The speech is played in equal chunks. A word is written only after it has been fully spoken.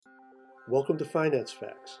Welcome to Finance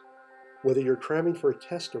Facts. Whether you're cramming for a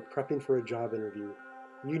test or prepping for a job interview,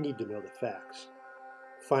 you need to know the facts.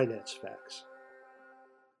 Finance Facts.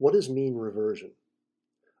 What is mean reversion?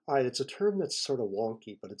 It's a term that's sort of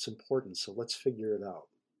wonky, but it's important, so let's figure it out.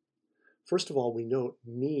 First of all, we note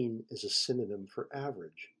mean is a synonym for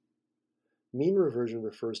average. Mean reversion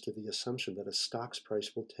refers to the assumption that a stock's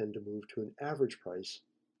price will tend to move to an average price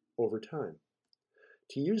over time.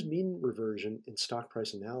 To use mean reversion in stock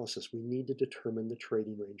price analysis, we need to determine the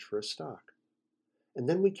trading range for a stock. And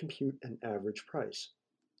then we compute an average price.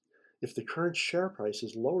 If the current share price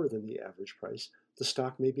is lower than the average price, the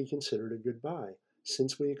stock may be considered a good buy,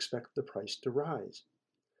 since we expect the price to rise.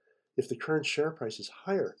 If the current share price is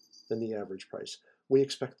higher than the average price, we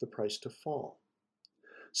expect the price to fall.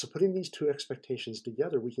 So putting these two expectations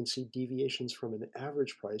together, we can see deviations from an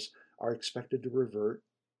average price are expected to revert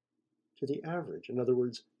to the average. In other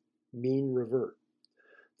words, mean revert.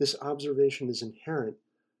 This observation is inherent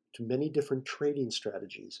to many different trading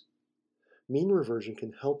strategies. Mean reversion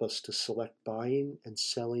can help us to select buying and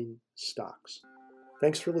selling stocks.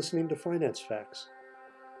 Thanks for listening to Finance Facts.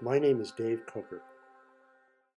 My name is Dave Coker.